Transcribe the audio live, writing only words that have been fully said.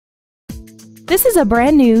This is a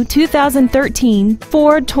brand new 2013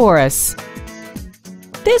 Ford Taurus.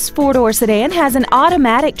 This four-door sedan has an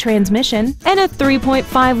automatic transmission and a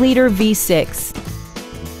 3.5-liter V6.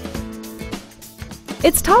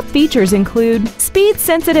 Its top features include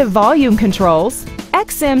speed-sensitive volume controls,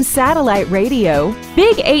 XM satellite radio,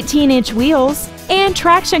 big 18-inch wheels, and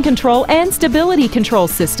traction control and stability control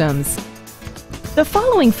systems. The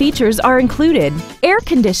following features are included: air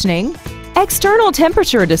conditioning, external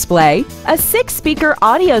temperature display, a 6-speaker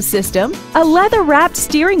audio system, a leather-wrapped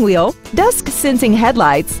steering wheel, dusk-sensing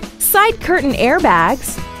headlights, side curtain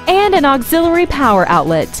airbags, and an auxiliary power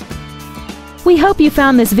outlet. We hope you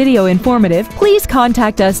found this video informative. Please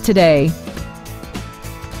contact us today.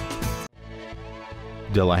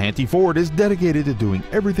 Delehanty Ford is dedicated to doing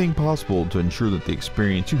everything possible to ensure that the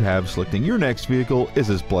experience you have selecting your next vehicle is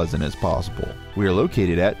as pleasant as possible. We are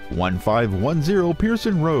located at 1510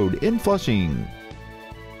 Pierson Road in Flushing.